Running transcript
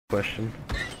question.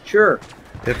 Sure.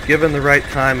 If given the right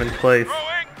time and place,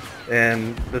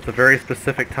 and it's a very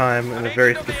specific time and a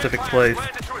very specific place.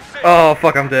 Oh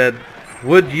fuck, I'm dead.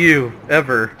 Would you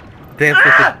ever dance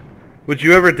with the... Would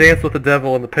you ever dance with the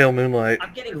devil in the pale moonlight?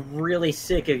 I'm getting really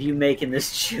sick of you making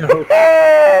this joke.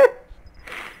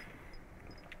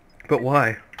 But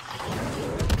why?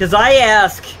 Because I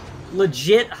ask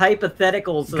legit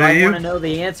hypotheticals that I want to know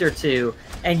the answer to,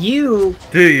 and you...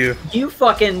 Do you? You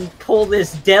fucking pull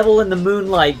this devil in the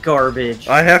moonlight garbage.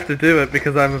 I have to do it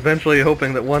because I'm eventually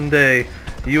hoping that one day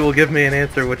you will give me an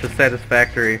answer which is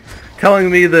satisfactory. Telling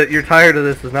me that you're tired of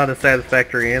this is not a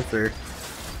satisfactory answer.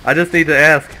 I just need to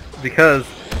ask, because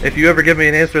if you ever give me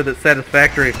an answer that's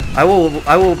satisfactory, I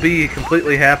will be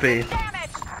completely happy.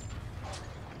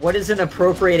 What is an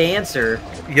appropriate answer?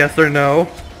 Yes or no?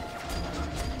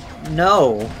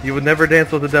 No. You would never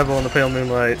dance with the devil in the pale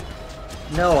moonlight.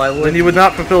 No, I wouldn't. Then you would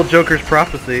not fulfill Joker's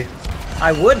prophecy.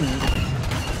 I wouldn't.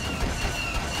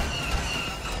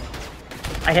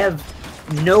 I have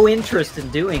no interest in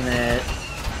doing that.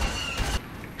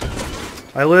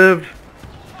 I lived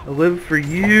for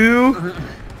you.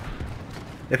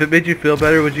 If it made you feel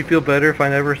better, would you feel better if I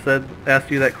never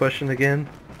asked you that question again?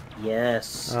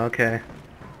 Yes. Okay.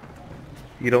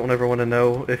 You don't ever want to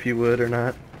know if you would or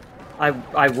not?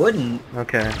 I wouldn't.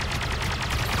 Okay.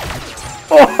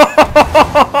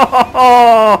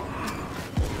 Oh!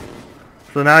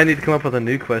 So now I need to come up with a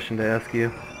new question to ask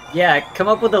you. Yeah, come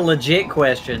up with a legit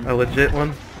question. A legit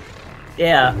one?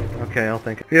 Yeah. Okay, I'll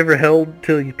think. Have you ever held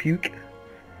till you puke?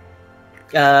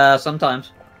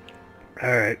 Sometimes.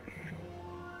 Alright.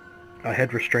 I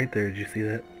had restraint there, did you see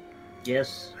that?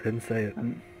 Yes. I didn't say it.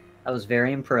 I was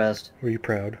very impressed. Were you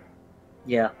proud?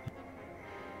 Yeah.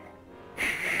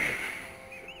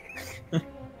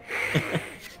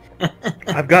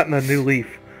 I've gotten a new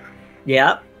leaf.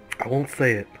 Yeah? I won't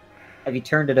say it. Have you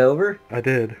turned it over? I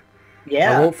did.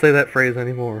 Yeah. I won't say that phrase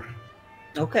anymore.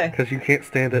 Okay. Because you can't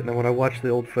stand it, and when I watch the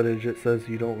old footage, it says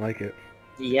you don't like it.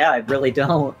 Yeah, I really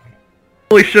don't.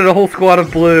 Holy shit, a whole squad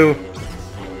of blue! Woo!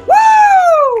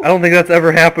 I don't think that's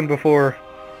ever happened before.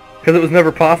 Because it was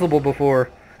never possible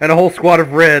before. And a whole squad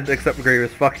of red, except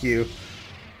Grievous. Fuck you.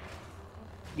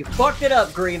 You fucked it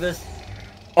up, Grievous.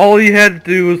 All you had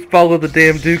to do was follow the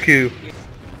damn Dooku.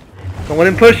 Don't let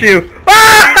him push you.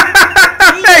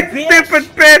 Ah! Hey, stupid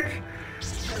bitch!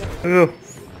 Ooh.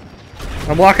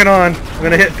 I'm locking on. I'm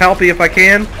gonna hit Palpy if I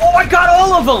can. Oh, I got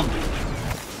all of them!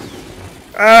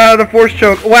 Ah, the force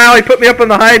choke. Wow, he put me up in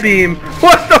the high beam.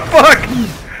 What the fuck?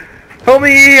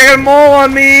 Homie, I got a mole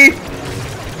on me.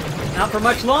 Not for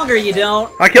much longer, you don't.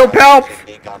 I killed Palps.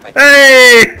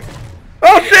 Hey!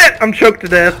 Oh shit! I'm choked to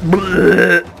death.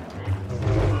 Blech.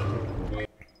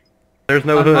 There's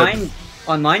no hood.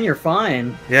 On mine, you're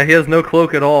fine. Yeah, he has no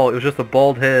cloak at all. It was just a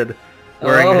bald head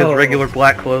wearing his regular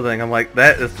black clothing. I'm like,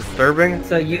 that is disturbing.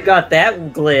 So you got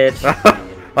that glitch.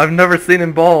 I've never seen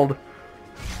him bald.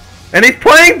 And he's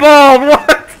playing bald!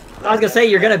 What? I was gonna say,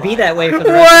 you're gonna be that way for the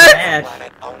rest of the match.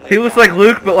 He looks like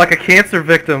Luke, but like a cancer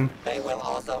victim.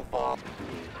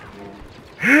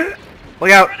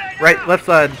 Look out! Right, left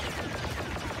side.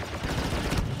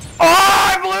 Oh,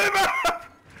 I blew him up!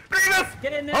 Grievous!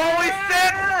 Get in there! Holy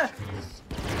shit!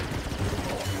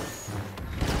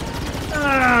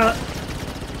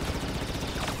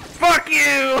 Fuck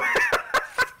you!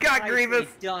 Got Grievous!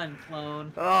 Done,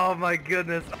 clone. Oh my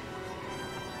goodness.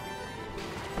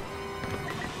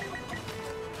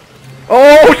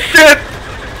 Oh shit!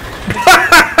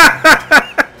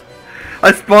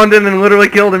 I spawned in and literally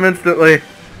killed him instantly.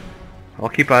 I'll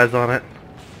keep eyes on it.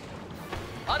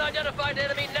 Unidentified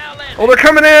enemy now landing. Oh, they're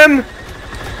coming in!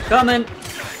 Coming.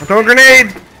 I'm throwing a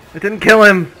grenade! It didn't kill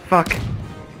him. Fuck.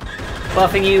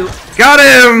 Buffing you. Got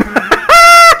him!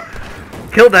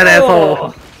 Killed that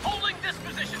asshole. Holding this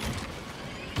position.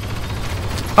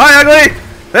 Hi, ugly!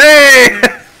 Hey!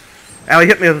 Ow, he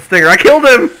hit me with a stinger. I killed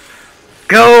him!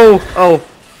 Go! Oh.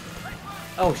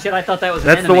 Oh shit, I thought that was an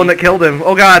That's enemy. the one that killed him.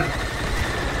 Oh god. Is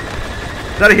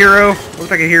that a hero?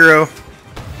 Looks like a hero.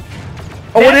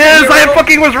 Oh, it is! I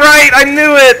fucking was right! I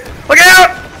knew it! Look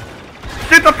out!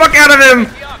 Shoot the fuck out of him!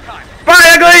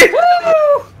 Bye, ugly!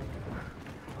 Woo!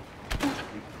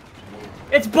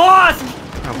 It's boss!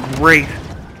 Oh, great.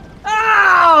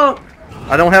 Oh!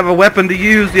 I don't have a weapon to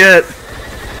use yet.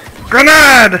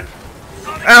 Grenade!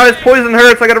 Ow, his poison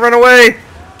hurts. I gotta run away.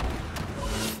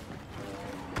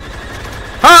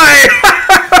 Hi!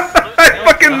 I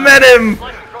fucking met him!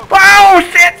 Wow,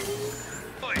 shit!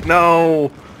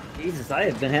 No. Jesus, I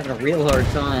have been having a real hard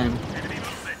time.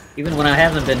 Even when I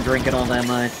haven't been drinking all that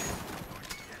much.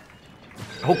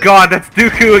 Oh god, that's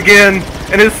Dooku again!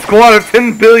 And his squad of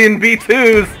 10 billion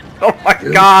V2s! Oh my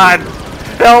god!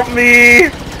 Help me!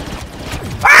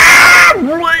 Ah!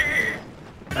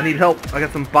 I need help. I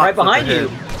got some bots Right behind up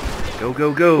ahead. Go,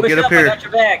 go, go. Push Get up up, here. I got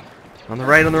your back. On the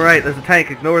right, on the right. There's a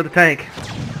tank. Ignore the tank.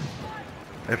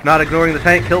 If not ignoring the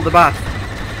tank, kill the bots.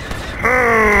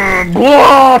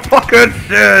 Blah! Fucking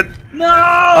shit! No!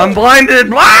 I'm blinded!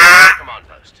 Blah!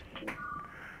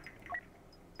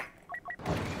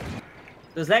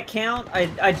 Does that count?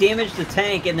 I damaged the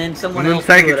tank and then someone When else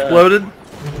the tank blew it up. exploded,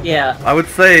 Yeah. I would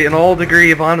say, in all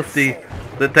degree of honesty,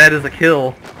 that is a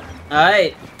kill.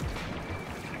 Alright.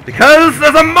 Because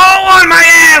there's a mole on my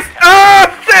ass! Oh,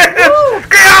 shit!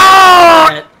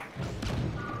 Alright.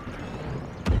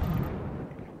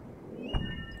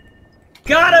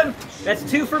 Got him! That's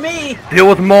 2 for me! Deal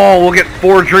with Maul, we'll get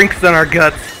 4 drinks in our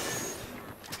guts.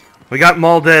 We got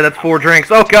Maul dead, that's 4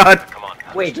 drinks. Oh god!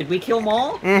 Wait, did we kill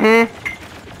Maul? Mm-hmm.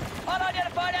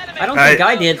 Unidentified enemy. I don't think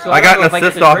I did, so I I got don't know an if I get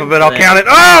assist the off drink of it, for I'll that. count it.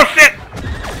 Oh,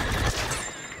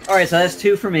 shit! Alright, so that's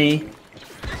 2 for me.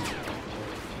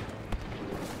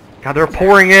 God, they're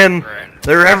pouring in.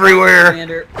 They're everywhere.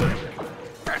 Commander.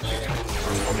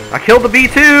 I killed the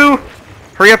B2!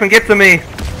 Hurry up and get to me.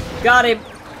 Got him!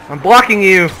 I'm blocking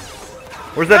you.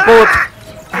 Where's that bullet?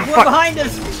 There's one behind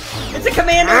us! It's a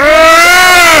commander!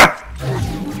 Ah!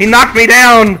 He knocked me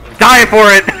down! Die for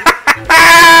it!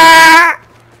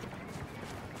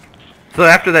 So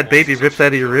after that baby rips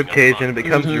out of your ribcage and it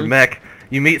becomes your mech,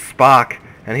 you meet Spock,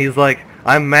 and he's like,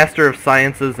 I'm master of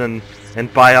sciences and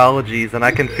biologies, and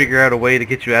I can figure out a way to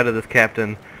get you out of this,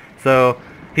 Captain. So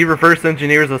he reverse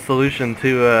engineers a solution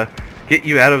to get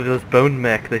you out of this bone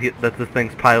mech that this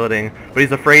thing's piloting, but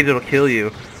he's afraid it'll kill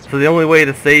you. So the only way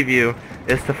to save you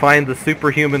is to find the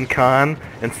superhuman Khan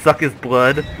and suck his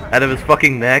blood out of his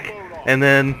fucking neck, and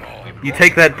then you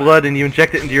take that blood and you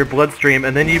inject it into your bloodstream,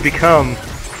 and then you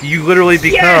literally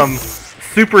become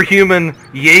superhuman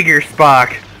Jaeger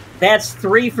Spock. That's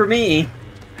 3 for me.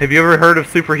 Have you ever heard of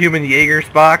superhuman Jaeger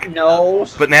Spock? No.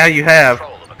 But now you have.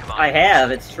 I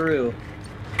have, it's true.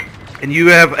 And you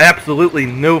have absolutely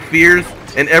no fears,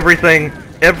 and everything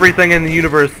in the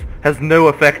universe has no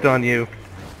effect on you.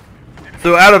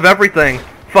 So out of everything,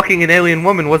 fucking an alien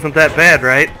woman wasn't that bad,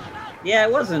 right? Yeah,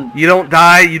 it wasn't. You don't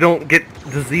die, you don't get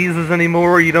diseases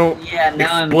anymore, you don't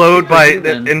now explode I'm by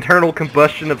superhuman. internal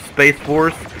combustion of Space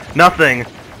Force. Nothing.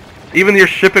 Even your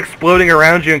ship exploding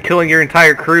around you and killing your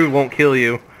entire crew won't kill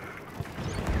you.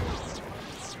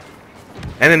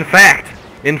 And in fact,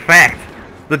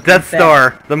 the Death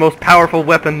Star, the most powerful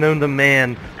weapon known to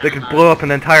man, that could blow up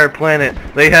an entire planet,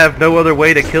 they have no other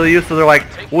way to kill you, so they're like,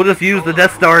 we'll just use the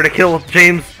Death Star to kill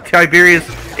James Tiberius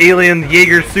Alien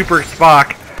Jaeger Super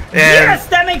Spock. And, yes,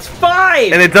 that makes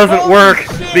 5! and it doesn't Holy work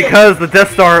shit. because the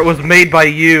Death Star was made by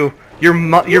you. Your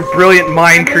brilliant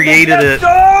mind created it.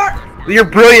 Your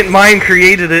brilliant mind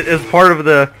created it as part of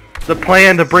the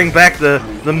plan to bring back the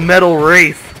metal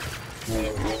race.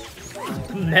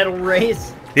 Metal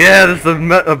race? Yeah, there's a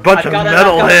bunch of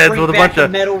metalheads with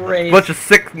a bunch of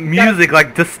sick music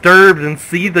like Disturbed and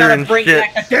Seether and shit.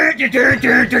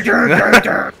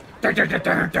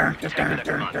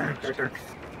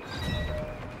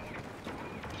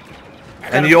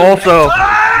 And you also,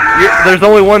 there's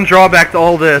only one drawback to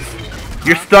all this.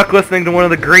 You're stuck listening to one of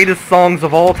the greatest songs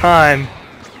of all time.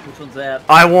 Which one's that?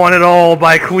 I Want It All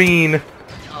by Queen.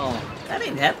 Oh, that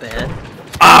ain't that bad.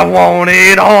 I want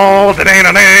it all,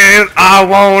 da-da-da-da. I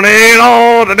want it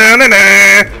all,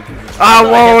 da-da-da-da. I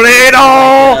want it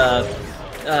all,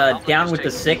 Down with the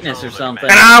Sickness or something.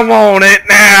 and I want it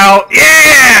now,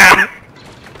 yeah!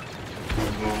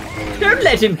 Don't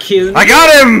let him kill me. I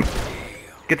got him!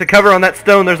 Get to cover on that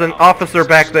stone, there's an officer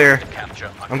back there.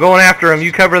 I'm going after him,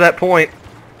 you cover that point.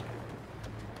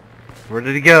 Where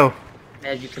did he go?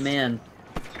 As you command.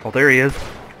 Oh, there he is.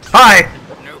 Hi!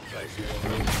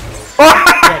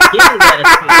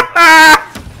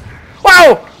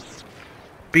 Whoa!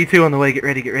 B2 on the way. Get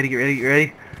ready, get ready, get ready, get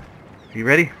ready. Are you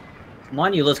ready? Come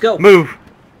on, you. Let's go. Move!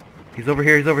 He's over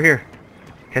here, he's over here.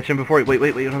 Catch him before he... Wait. Go,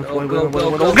 Go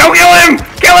kill him!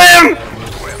 Kill him!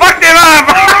 Fucked him up!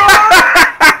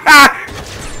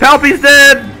 Palpy's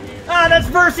dead! Ah, that's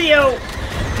Versio!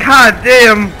 God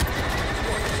damn!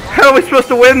 How are we supposed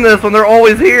to win this when they're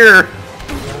always here?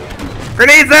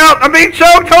 Grenades out! I'm being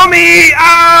choked, homie!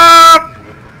 Ah!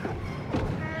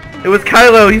 It was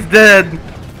Kylo, he's dead.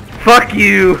 Fuck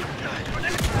you.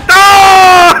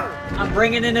 Ah! I'm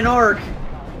bringing in an orc.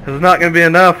 This is not gonna be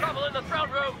enough. Trouble in the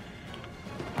front room.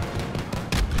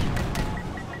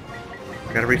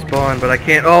 Gotta respawn, but I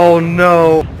can't. Oh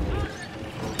no!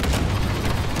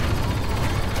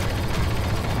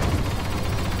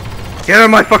 Get out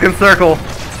of my fucking circle!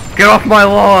 Get off my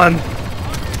lawn!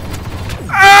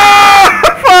 Ah!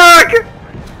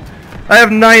 I have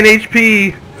 9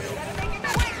 HP.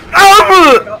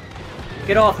 Oh!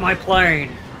 Get off my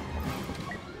plane.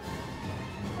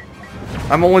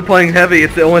 I'm only playing heavy.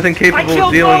 It's the only thing capable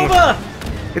of dealing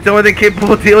with. It's the only thing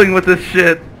capable of dealing with this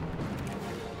shit.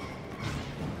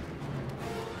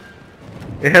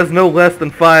 It has no less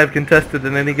than 5 contested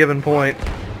at any given point.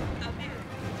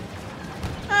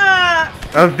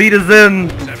 Avita Zen,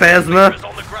 Phasma.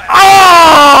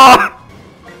 Oh!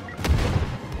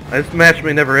 This match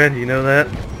may never end, you know that?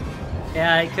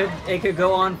 Yeah, it could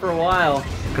go on for a while.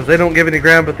 Because they don't give any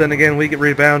ground, but then again, we get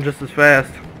rebound just as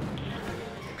fast.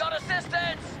 Got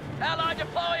assistance! Ally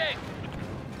deploying!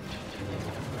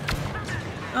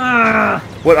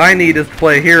 What I need is to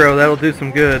play a hero, that'll do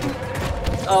some good.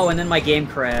 Oh, and then my game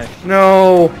crashed.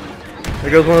 No!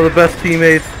 There goes one of the best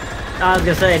teammates. I was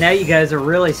gonna say, now you guys are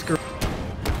really screwed.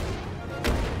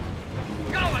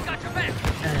 Go, I got your back!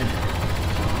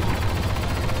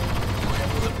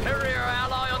 Superior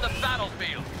ally on the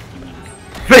battlefield.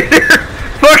 Vader!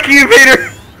 Fuck you, Vader!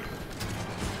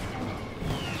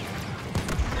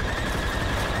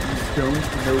 You don't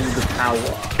know the power.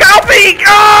 Go peek!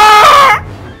 Ah!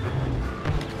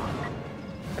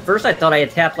 At first I thought I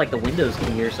had tapped like the Windows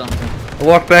key or something. I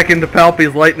walked back into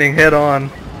Palpy's lightning head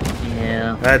on.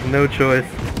 Yeah. I had no choice.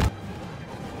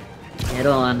 Head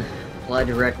on. Apply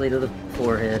directly to the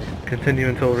forehead. Continue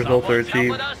until results are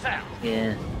achieved.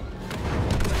 Yeah.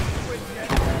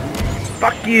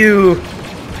 Fuck you!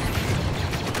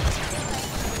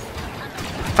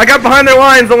 I got behind their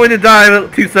lines only to die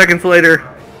 2 seconds later.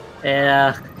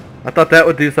 Yeah. I thought that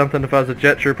would do something if I was a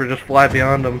jet trooper, just fly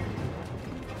beyond them.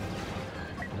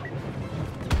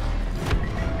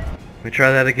 Let me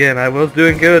try that again. I was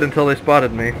doing good until they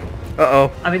spotted me.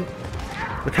 Uh-oh. I mean...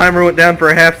 The timer went down for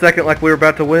a half second like we were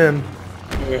about to win.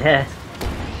 Yeah.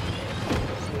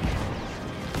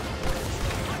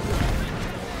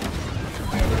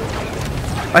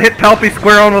 I hit Palpy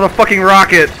square on with a fucking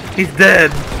rocket. He's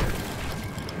dead.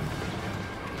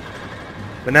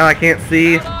 But now I can't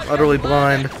see. Utterly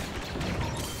blind.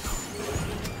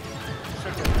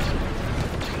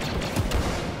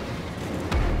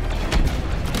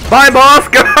 Bye,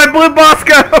 Bosco! I blew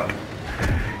Bosco!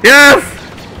 Yes!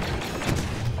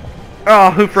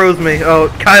 Oh, who froze me? Oh,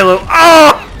 Kylo.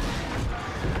 Oh!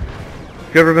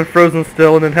 Have you ever been frozen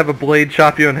still and then have a blade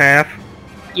chop you in half?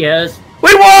 Yes.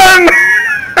 We won!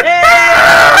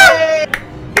 Hey!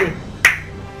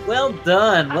 Well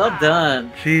done, well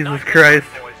done. Jesus Christ.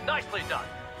 Nicely done.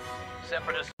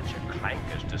 Separatists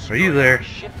Are you there?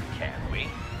 Ship, can we?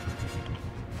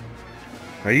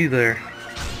 Are you there?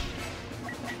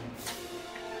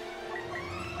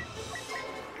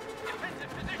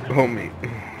 Homie.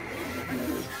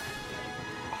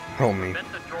 Homie.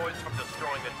 Prevent the droids from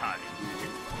destroying the target.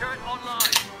 Turret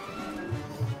online.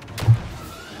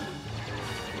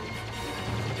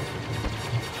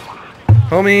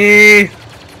 Homie!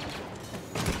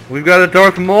 We've got a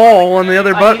Darth Maul on the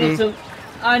other button.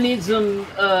 I needed some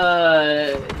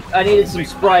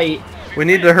Sprite. We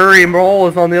need to hurry. Maul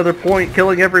is on the other point,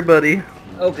 killing everybody.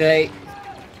 Okay.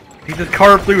 He just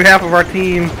carved through half of our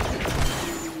team.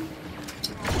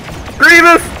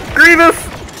 Grievous! Grievous!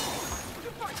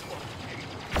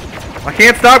 I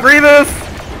can't stop Grievous!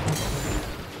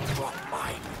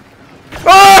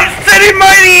 Oh! City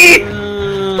Mighty!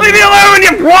 Leave me alone,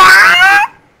 you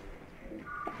what?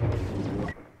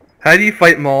 How do you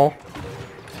fight Maul?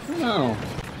 No.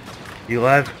 You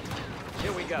alive?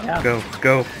 Here we go. Yeah. Go,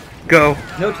 go, go.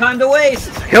 No time to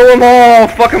waste. Kill them all!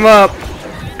 Fuck them up!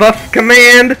 Buff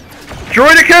command!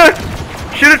 Droideka!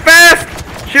 Shoot it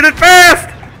fast! Shoot it fast!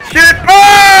 Shoot it!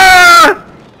 Ah!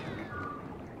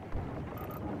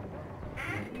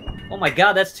 Oh my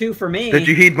god, that's 2 for me. Did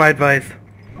you heed my advice?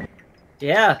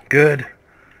 Yeah. Good.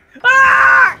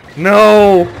 Ah!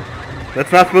 No!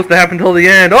 That's not supposed to happen till the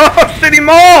end. Oh, shitty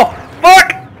Maul!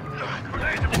 Fuck!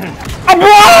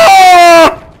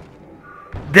 Oh,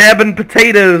 dabbing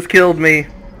potatoes killed me.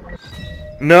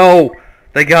 No,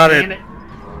 they got it.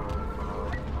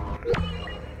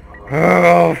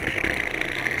 Oh.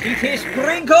 GT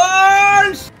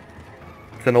sprinkles!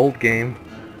 It's an old game,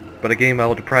 but a game I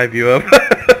will deprive you of.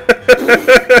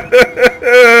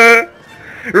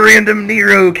 Random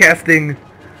Nero casting.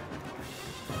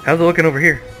 How's it looking over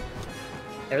here?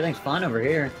 Everything's fine over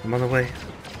here. I'm on the way.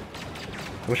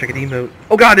 I wish I could emote.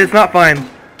 Oh god, it's not fine.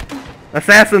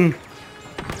 Assassin.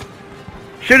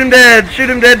 Shoot him dead.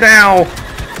 Shoot him dead now.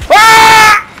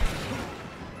 Ah!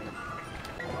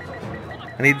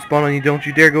 I need to spawn on you. Don't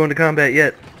you dare go into combat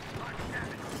yet.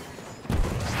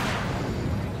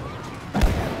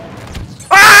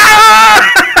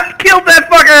 Ah! Killed that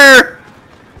fucker!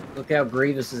 Look out,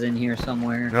 Grievous is in here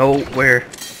somewhere. No, where?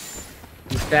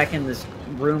 He's back in this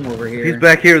room over here. He's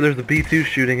back here. There's a B2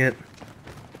 shooting it.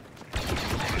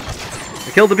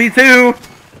 I killed the B2!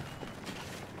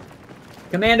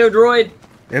 Commando droid!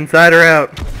 Inside or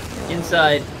out?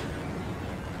 Inside.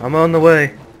 I'm on the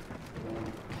way.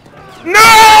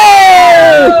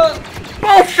 No!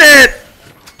 Bullshit!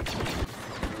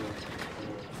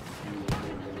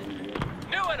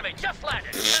 New enemy just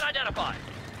landed. Unidentified.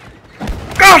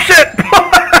 Oh shit!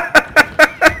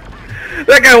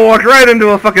 That guy walked right into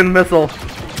a fucking missile.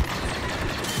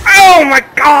 Oh my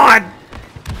god!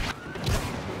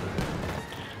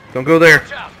 Don't go there.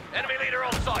 Watch out. Enemy leader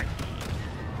on site.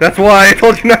 That's why I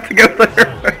told you not to go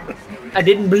there. I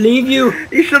didn't believe you!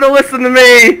 You should have listened to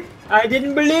me! I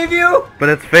didn't believe you! But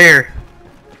it's fair.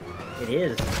 It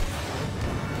is.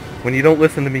 When you don't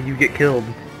listen to me, you get killed.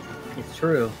 It's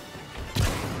true.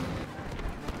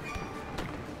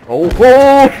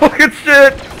 Oh, fucking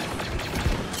shit!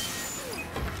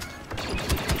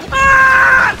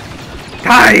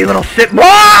 Die, you little shit!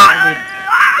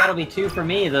 That'll be 2 for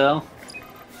me, though.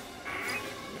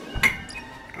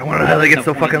 I wonder how they get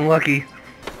so fucking lucky.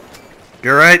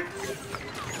 You're right.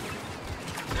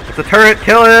 It's a turret,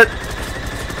 kill it!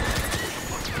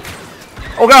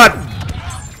 Oh god!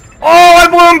 Oh, I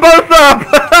blew them both up!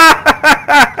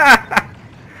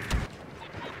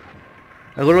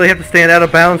 I literally have to stand out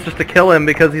of bounds just to kill him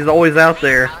because he's always out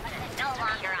there.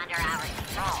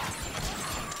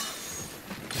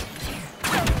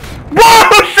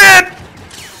 Whoa, shit!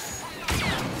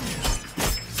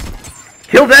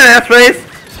 Kill that ass face!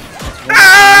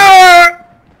 Ah!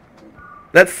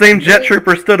 That same jet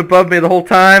trooper stood above me the whole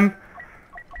time.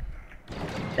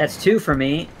 That's 2 for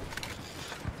me.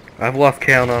 I've lost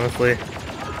count, honestly.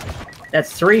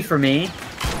 That's 3 for me.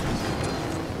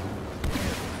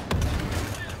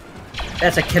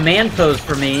 That's a command post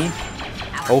for me.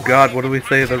 Oh god, what do we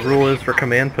say the rule is for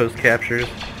command post captures?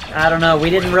 I don't know, we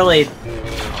didn't really...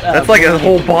 That's like a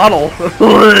whole bottle.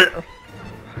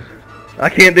 I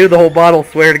can't do the whole bottle,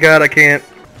 swear to god I can't.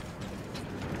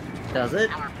 Does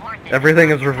it? Everything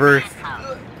is reversed.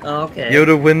 Oh, okay.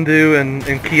 Yoda, Windu, and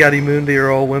Kiadi Mundi are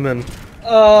all women.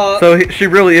 Oh! So she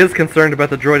really is concerned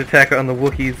about the droid attack on the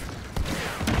Wookiees.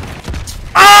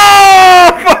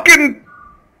 Oh! Fucking...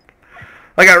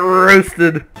 I got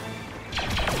roasted.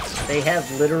 They have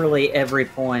literally every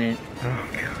point. Oh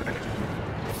god.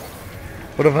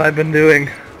 What have I been doing?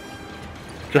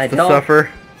 Just to don't-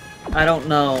 suffer? I don't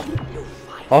know.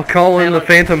 I'll call in the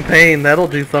Phantom Pain, that'll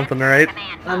do something, right?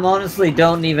 I honestly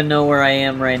don't even know where I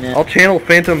am right now. I'll channel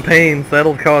Phantom Pains,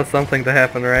 that'll cause something to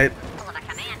happen, right?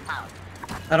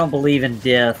 I don't believe in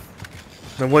death.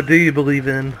 Then what do you believe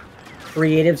in?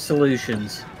 Creative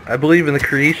solutions. I believe in the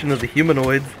creation of the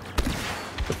humanoids.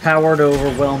 The power to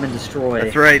overwhelm and destroy.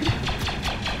 That's right.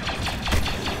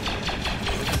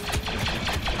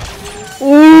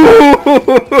 Ooh!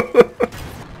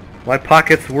 My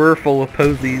pockets were full of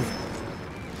posies.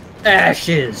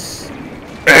 Ashes!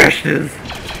 Ashes!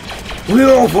 We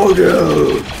all fall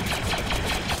down!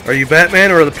 Are you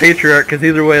Batman or the Patriarch? Because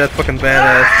either way, that's fucking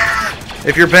badass.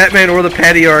 If you're Batman or the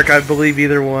Patriarch, I believe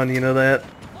either one, you know that?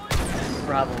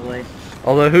 Probably.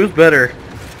 Although, who's better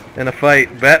in a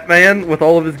fight? Batman with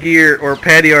all of his gear, or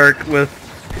Patriarch with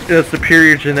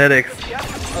superior genetics?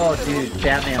 Oh, dude,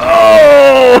 Batman.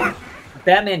 Oh!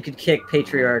 Batman could kick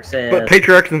Patriarch's ass. But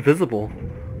Patriarch's invisible.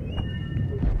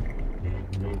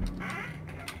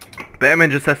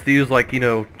 Batman just has to use, like, you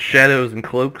know, shadows and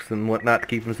cloaks and whatnot to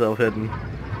keep himself hidden.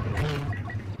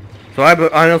 So I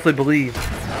honestly believe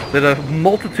that a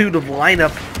multitude of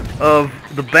lineup of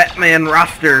the Batman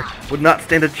roster would not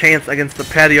stand a chance against the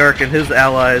Patriarch and his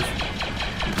allies.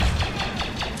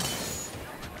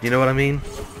 You know what I mean?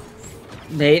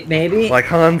 Maybe? Like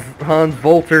Hans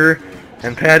Volter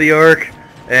and Patriarch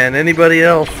and anybody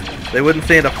else, they wouldn't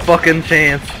stand a fucking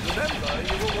chance.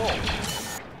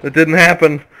 It didn't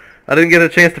happen. I didn't get a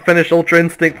chance to finish Ultra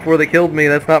Instinct before they killed me.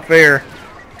 That's not fair.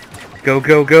 Go,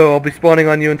 go, go. I'll be spawning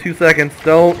on you in 2 seconds.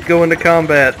 Don't go into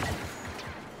combat.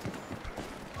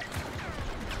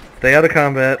 Stay out of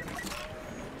combat.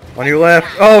 On your left.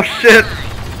 Oh, shit!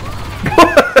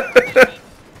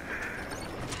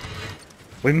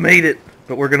 We made it,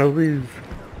 but we're gonna lose.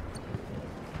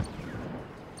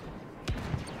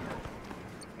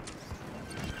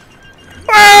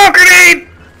 Oh, grenade!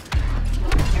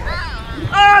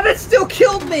 Ah, that still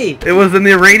killed me! It was in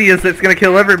the radius that's gonna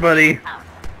kill everybody.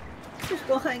 Just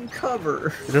behind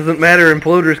cover. It doesn't matter,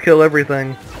 imploders kill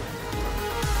everything.